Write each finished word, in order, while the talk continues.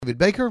David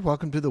Baker,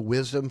 welcome to the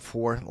Wisdom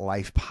for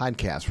Life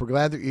podcast. We're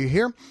glad that you're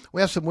here.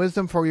 We have some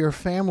wisdom for your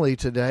family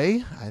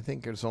today. I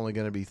think there's only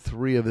going to be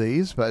 3 of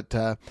these, but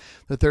the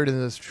third in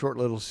this short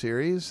little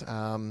series,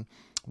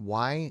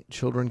 why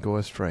children go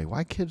astray,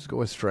 why kids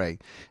go astray,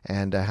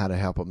 and how to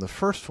help them. The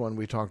first one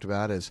we talked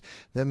about is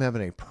them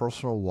having a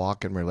personal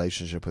walk and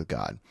relationship with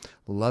God,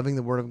 loving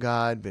the Word of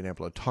God, being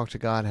able to talk to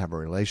God, have a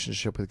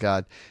relationship with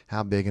God,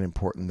 how big and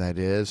important that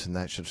is, and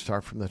that should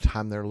start from the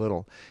time they're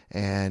little,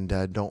 and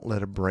don't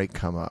let a break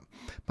come up.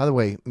 By the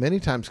way, many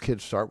times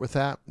kids start with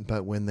that,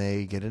 but when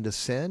they get into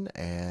sin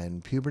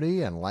and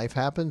puberty and life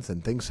happens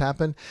and things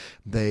happen,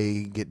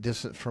 they get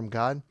distant from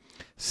God.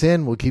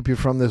 Sin will keep you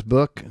from this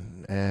book,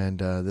 and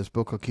this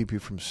book will keep you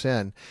from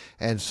sin.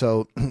 And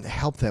so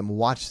help them,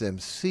 watch them,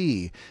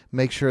 see,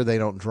 make sure they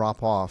don't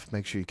drop off.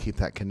 Make sure you keep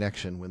that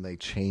connection when they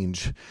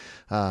change,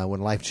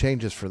 when life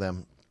changes for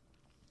them.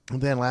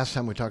 And then last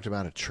time we talked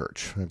about a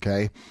church,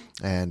 okay,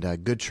 and a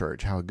good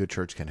church, how a good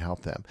church can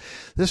help them.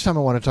 This time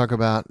I want to talk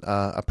about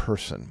a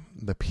person,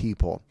 the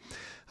people.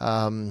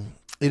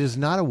 It is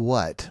not a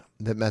what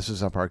that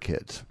messes up our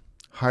kids.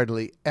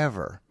 Hardly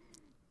ever.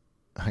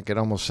 I could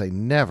almost say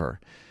never,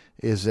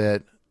 is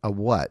it a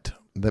what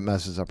that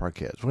messes up our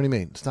kids. What do you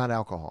mean? It's not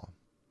alcohol.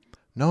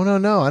 No.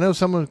 I know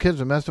some of the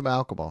kids are messed up by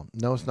alcohol.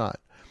 No, it's not.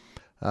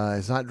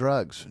 It's not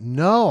drugs.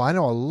 No, I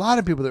know a lot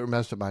of people that were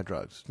messed up by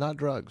drugs. It's not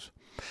drugs.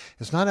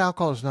 It's not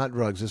alcohol. It's not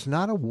drugs. It's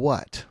not a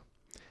what.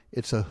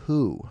 It's a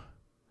who.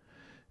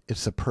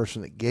 It's the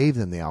person that gave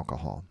them the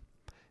alcohol.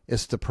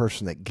 It's the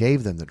person that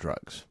gave them the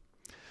drugs.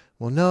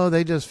 Well, no,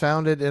 they just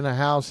found it in a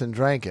house and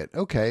drank it.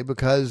 Okay,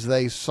 because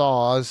they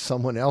saw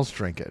someone else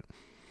drink it.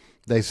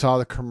 They saw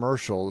the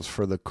commercials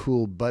for the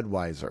cool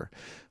Budweiser.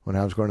 When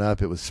I was growing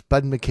up, it was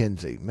Spud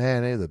McKenzie.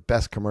 Man, they were the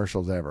best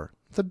commercials ever.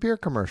 It's a beer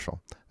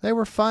commercial. They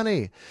were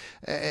funny.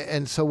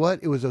 And so what?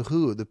 It was a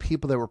who, the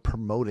people that were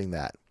promoting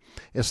that.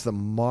 It's the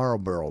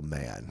Marlboro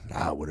Man.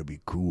 Would it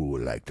be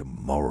cool like the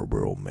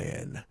Marlboro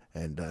Man?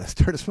 And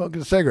started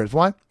smoking cigarettes.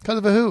 Why? Because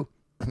of a who.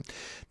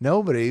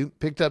 Nobody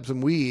picked up some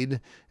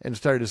weed and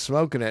started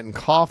smoking it and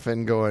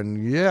coughing,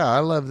 going, yeah, I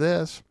love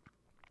this.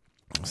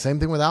 Same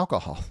thing with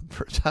alcohol.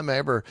 First time I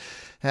ever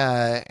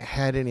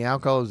had any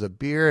alcohol was a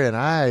beer, and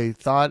I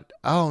thought,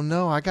 oh,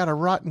 no, I got a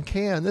rotten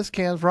can. This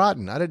can's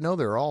rotten. I didn't know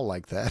they were all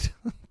like that.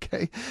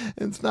 Okay,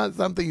 it's not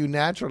something you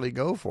naturally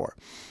go for.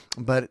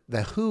 But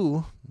the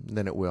who,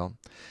 then it will.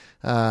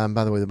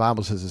 By the way, the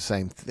Bible says the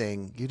same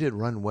thing. You did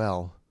run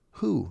well.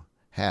 Who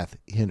hath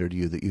hindered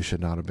you that you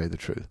should not obey the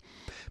truth?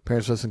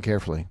 Parents, listen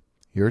carefully.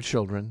 Your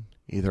children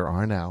either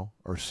are now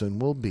or soon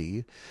will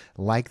be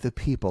like the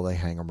people they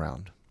hang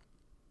around.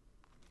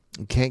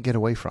 You can't get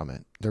away from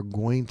it. They're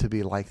going to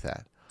be like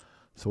that.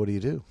 So what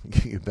do?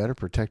 You better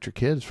protect your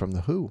kids from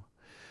the who.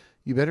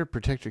 You better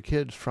protect your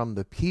kids from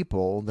the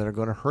people that are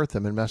going to hurt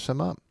them and mess them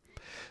up.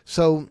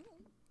 So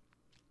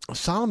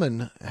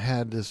Solomon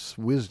had this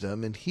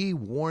wisdom, and he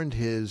warned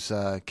his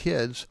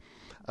kids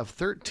of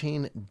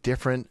 13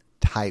 different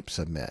types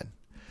of men.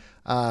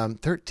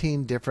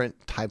 13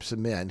 different types of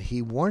men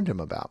he warned him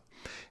about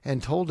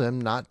and told him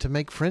not to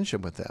make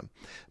friendship with them.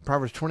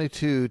 Proverbs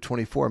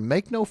 22:24,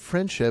 make no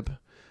friendship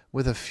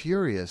with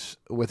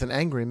an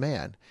angry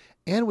man,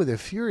 and with a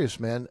furious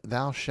man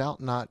thou shalt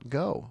not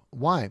go.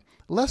 Why?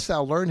 Lest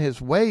thou learn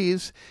his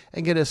ways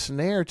and get a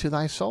snare to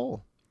thy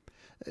soul.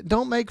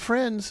 Don't make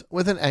friends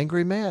with an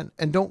angry man,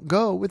 and don't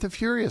go with a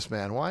furious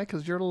man. Why?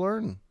 Because you're to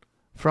learn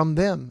from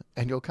them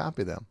and you'll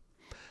copy them.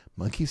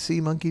 Monkey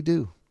see, monkey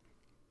do.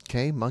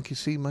 Okay, monkey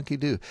see, monkey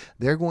do.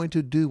 They're going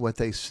to do what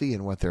they see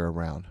and what they're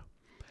around.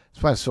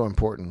 That's why it's so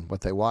important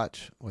what they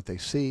watch, what they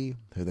see,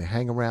 who they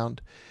hang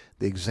around,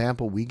 the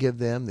example we give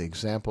them, the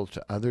example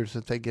to others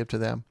that they give to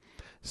them.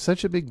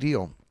 Such a big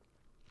deal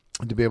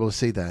to be able to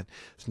see that.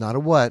 It's not a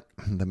what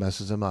that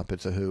messes them up.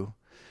 It's a who.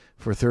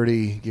 For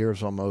 30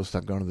 years almost,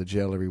 I've gone to the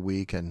jail every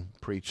week and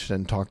preached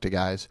and talked to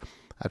guys.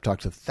 I've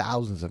talked to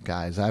thousands of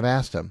guys. I've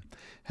asked them,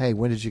 hey,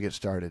 when did you get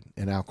started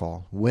in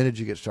alcohol? When did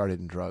you get started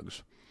in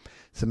drugs?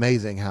 It's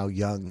amazing how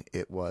young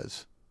it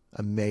was.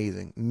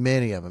 Amazing.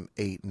 Many of them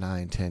 8,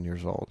 9, 10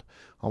 years old.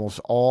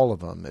 Almost all of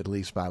them at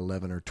least by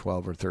 11 or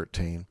 12 or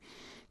 13.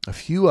 A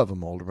few of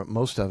them older, but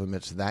most of them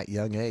it's that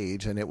young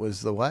age. And it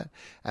was the what?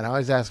 And I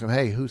always ask them,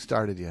 hey, who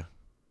started you?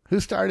 Who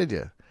started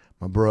you?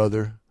 My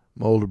brother,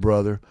 my older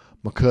brother,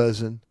 my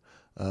cousin,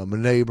 my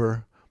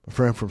neighbor, my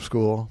friend from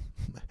school.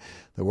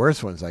 The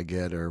worst ones I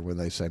get are when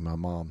they say my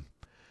mom.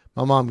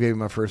 My mom gave me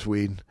my first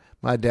weed.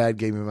 My dad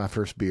gave me my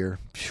first beer.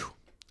 Phew,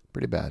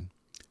 pretty bad.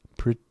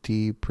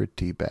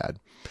 Pretty bad.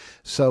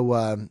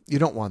 So you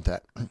don't want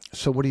that.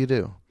 So what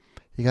do?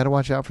 You got to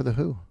watch out for the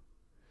who.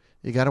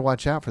 You got to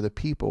watch out for the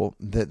people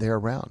that they're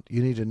around.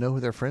 You need to know who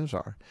their friends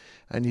are.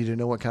 I need to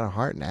know what kind of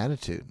heart and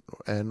attitude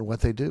and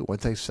what they do,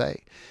 what they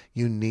say.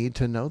 You need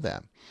to know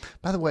that.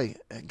 By the way,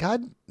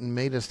 God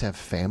made us to have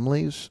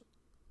families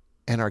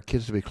and our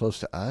kids to be close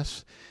to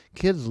us.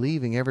 Kids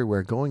leaving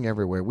everywhere, going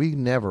everywhere. We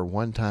never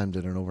one time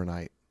did an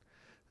overnight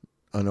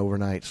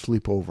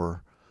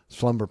sleepover,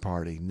 slumber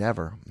party.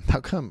 Never.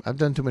 How come? I've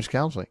done too much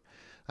counseling.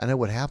 I know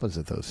what happens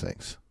at those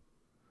things.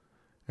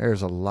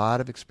 There's a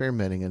lot of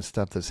experimenting and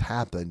stuff that's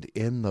happened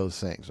in those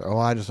things. Oh,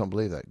 I just don't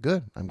believe that.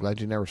 Good. I'm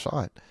glad you never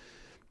saw it.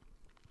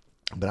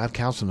 But I've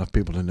counseled enough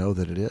people to know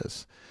that it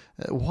is.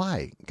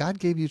 Why? God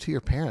gave you to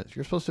your parents.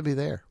 You're supposed to be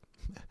there.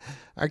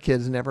 Our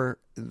kids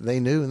they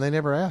knew and they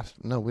never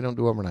asked. No, we don't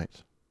do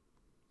overnights.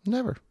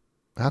 Never.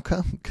 How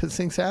come? Because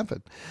things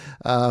happen.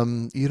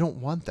 You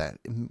don't want that.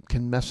 It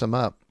can mess them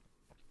up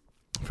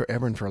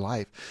forever and for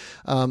life.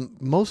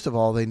 Most of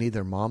all, they need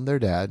their mom, their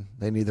dad.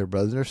 They need their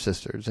brothers or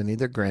sisters. They need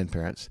their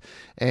grandparents.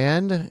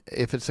 And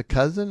if it's a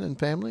cousin and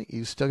family,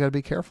 you still got to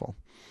be careful.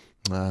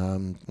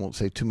 Won't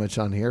say too much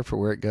on here for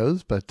where it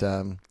goes, but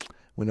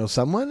we know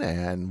someone,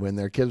 and when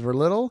their kids were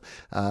little,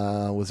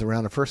 was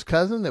around a first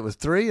cousin that was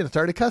 3 and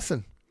started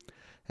cussing.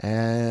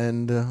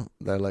 And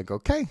they're like,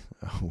 okay,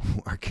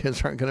 our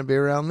kids aren't going to be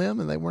around them,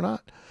 and they were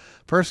not.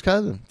 First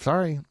cousin,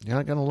 sorry, you're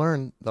not going to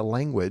learn the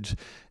language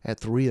at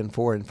 3 and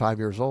 4 and 5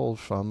 years old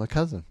from a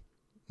cousin.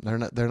 They're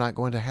not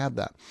going to have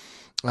that.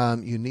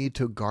 You need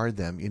to guard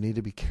them. You need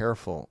to be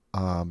careful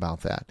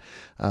about that.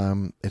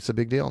 It's a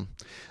big deal.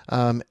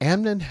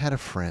 Amnon had a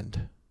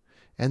friend.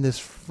 And this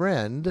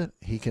friend,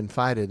 he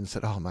confided and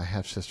said, oh, my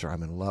half-sister,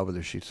 I'm in love with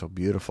her. She's so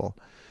beautiful.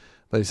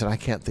 But he said, I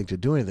can't think to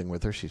do anything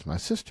with her. She's my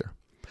sister.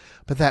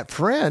 But that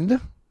friend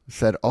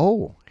said,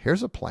 oh,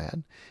 here's a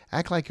plan.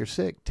 Act like you're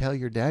sick. Tell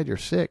your dad you're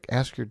sick.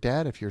 Ask your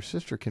dad if your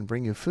sister can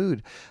bring you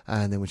food.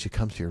 And then when she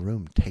comes to your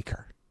room, take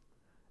her.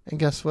 And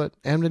guess what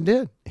Amnon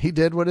did? He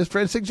did what his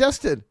friend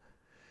suggested.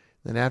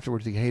 Then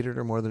afterwards, he hated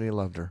her more than he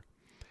loved her.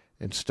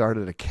 It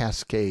started a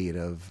cascade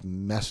of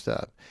messed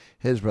up.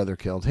 His brother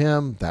killed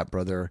him. That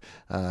brother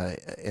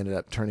ended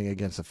up turning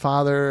against the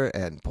father.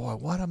 And boy,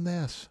 what a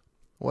mess.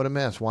 What a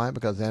mess. Why?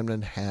 Because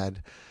Amnon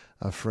had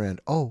a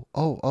friend.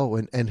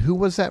 And who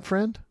was that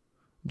friend?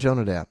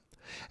 Jonadab.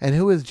 And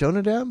who is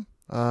Jonadab?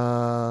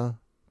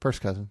 First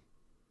cousin.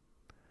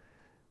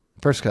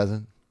 First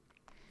cousin.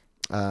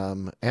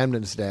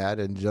 Amnon's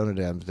dad and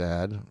Jonadab's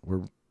dad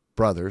were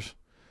brothers.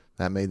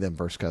 That made them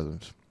first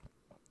cousins.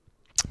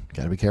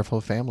 Got to be careful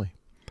of family.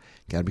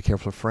 Got to be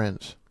careful of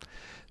friends.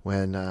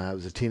 When I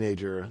was a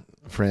teenager,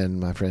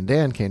 my friend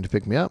Dan came to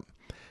pick me up,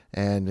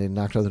 and he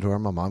knocked on the door.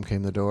 My mom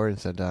came to the door and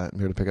said, I'm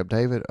here to pick up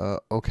David.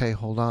 Okay,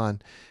 hold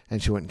on.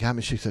 And she went and got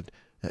me. She said,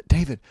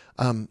 David,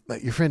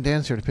 your friend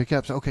Dan's here to pick you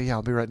up. So, okay, yeah,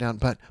 I'll be right down.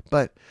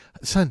 But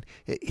son,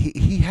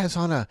 he has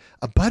on a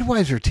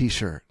Budweiser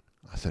T-shirt.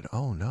 I said,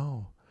 oh,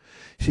 no.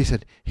 She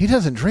said, he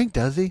doesn't drink,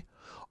 does he?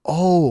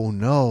 Oh,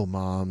 no,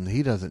 Mom,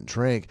 he doesn't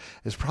drink.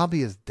 It's probably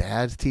his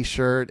dad's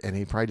T-shirt, and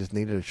he probably just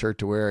needed a shirt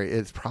to wear.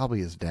 It's probably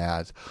his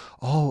dad's.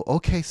 Oh,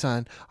 okay,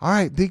 son. All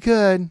right, be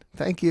good.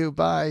 Thank you.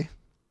 Bye.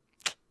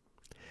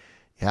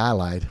 Yeah, I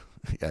lied.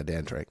 Yeah,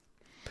 Dan drank.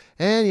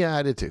 And yeah,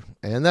 I did too.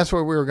 And that's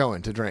where we were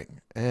going to drink.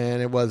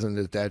 And it wasn't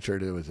his dad's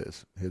shirt. It was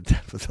his. His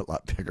dad was a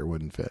lot bigger,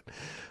 wouldn't fit.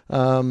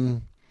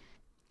 What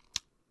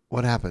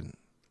happened?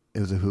 It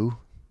was a who.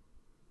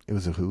 It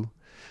was a who.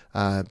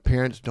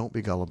 Parents, don't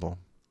be gullible.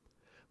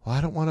 Well,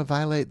 I don't want to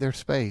violate their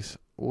space.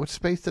 What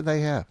space do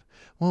they have?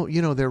 Well,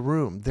 their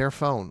room, their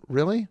phone.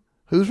 Really?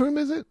 Whose room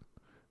is it?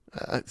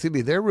 Excuse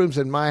me, their room's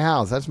in my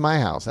house. That's my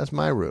house. That's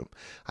my room.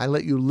 I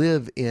let you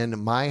live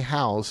in my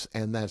house,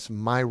 and that's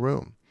my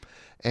room.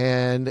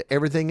 And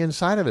everything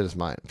inside of it is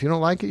mine. If you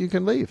don't like it, you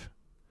can leave.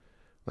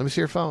 Let me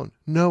see your phone.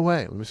 No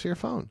way. Let me see your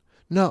phone.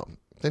 No.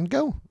 Then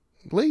go.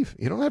 Leave.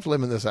 You don't have to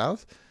live in this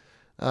house.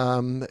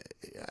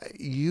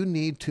 You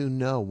need to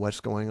know what's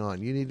going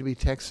on. You need to be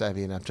tech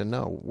savvy enough to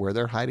know where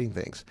they're hiding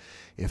things,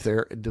 if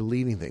they're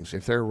deleting things,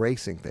 if they're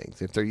erasing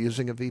things, if they're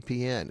using a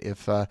VPN,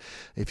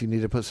 if you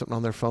need to put something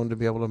on their phone to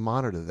be able to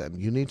monitor them.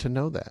 You need to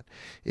know that.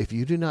 If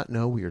you do not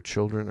know what your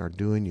children are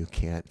doing, you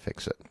can't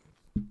fix it.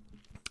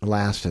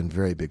 Last and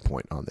very big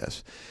point on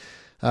this.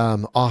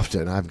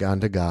 Often I've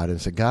gone to God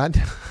and said,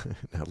 God,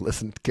 now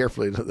listen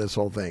carefully to this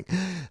whole thing.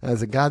 I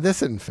said, God,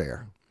 this isn't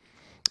fair.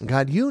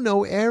 God, you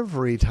know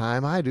every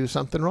time I do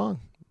something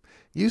wrong.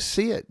 You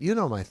see it. You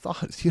know my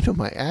thoughts. You know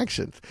my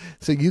actions.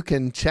 So you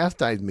can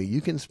chastise me. You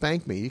can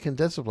spank me. You can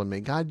discipline me.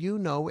 God, you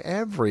know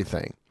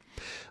everything.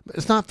 But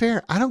it's not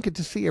fair. I don't get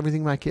to see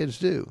everything my kids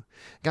do.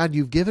 God,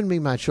 you've given me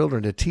my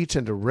children to teach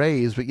and to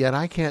raise, but yet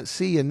I can't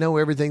see and know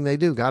everything they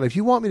do. God, if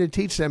you want me to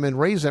teach them and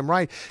raise them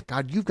right,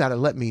 God, you've got to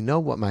let me know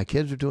what my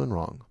kids are doing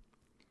wrong.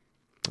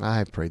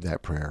 I've prayed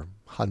that prayer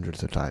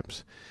hundreds of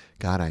times.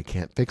 God, I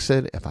can't fix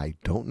it if I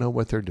don't know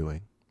what they're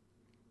doing.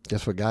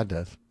 Guess what God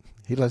does?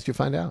 He lets you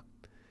find out.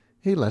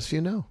 He lets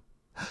you know.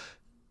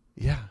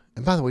 Yeah.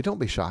 And by the way, don't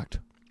be shocked.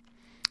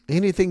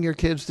 Anything your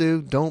kids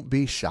do, don't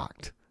be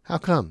shocked. How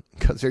come?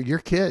 Because they're your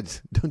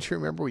kids. Don't you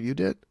remember what you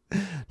did?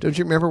 Don't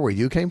you remember where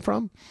you came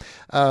from?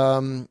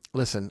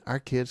 Listen, our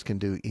kids can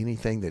do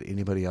anything that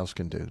anybody else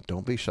can do.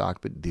 Don't be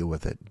shocked, but deal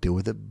with it. Deal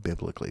with it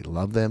biblically.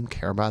 Love them,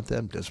 care about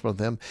them, discipline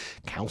them,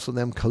 counsel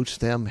them, coach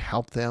them,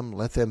 help them,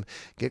 let them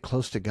get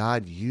close to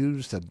God.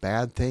 Use the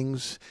bad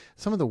things.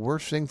 Some of the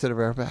worst things that have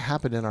ever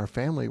happened in our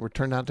family were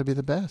turned out to be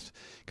the best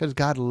because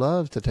God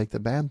loves to take the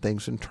bad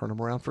things and turn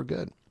them around for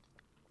good.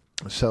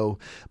 So,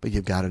 but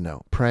you've got to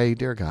know. Pray,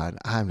 dear God,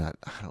 I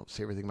don't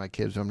see everything my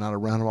kids do. I'm not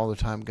around them all the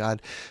time.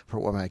 God, for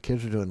what my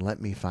kids are doing,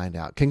 let me find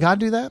out. Can God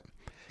do that?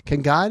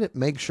 Can God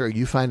make sure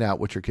you find out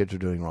what your kids are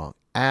doing wrong?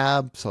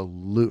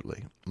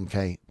 Absolutely.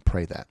 Okay,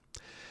 pray that.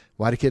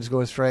 Why do kids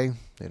go astray?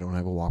 They don't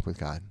have a walk with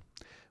God.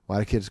 Why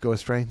do kids go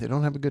astray? They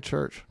don't have a good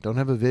church, don't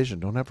have a vision,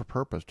 don't have a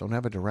purpose, don't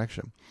have a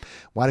direction.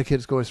 Why do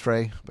kids go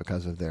astray?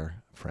 Because of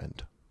their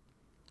friend.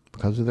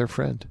 Because of their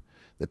friend.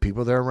 The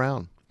people they're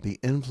around, the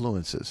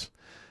influences.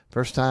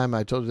 First time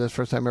I told you this,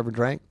 first time I ever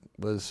drank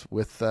was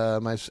with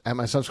at my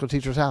Sunday school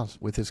teacher's house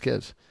with his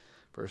kids.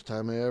 First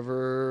time I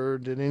ever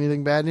did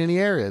anything bad in any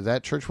area.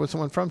 That church was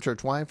someone from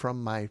church. Why?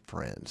 From my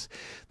friends,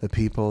 the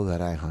people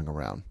that I hung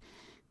around.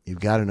 You've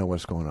got to know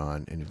what's going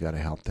on, and you've got to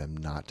help them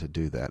not to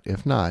do that.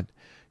 If not,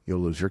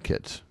 you'll lose your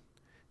kids,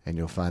 and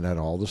you'll find out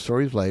all the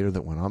stories later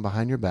that went on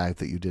behind your back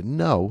that you didn't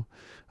know.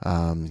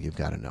 You've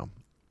got to know.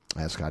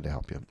 Ask God to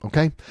help you.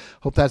 Okay?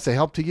 Hope that's a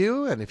help to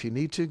you. And if you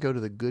need to, go to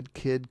the Good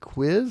Kid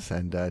quiz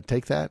and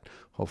take that.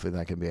 Hopefully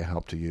that can be a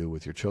help to you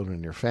with your children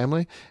and your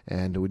family.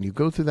 And when you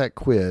go through that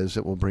quiz,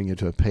 it will bring you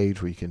to a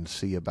page where you can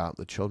see about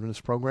the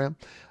children's program,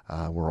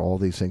 where all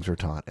these things are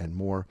taught and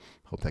more.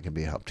 Hope that can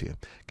be a help to you.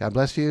 God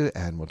bless you,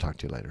 and we'll talk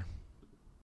to you later.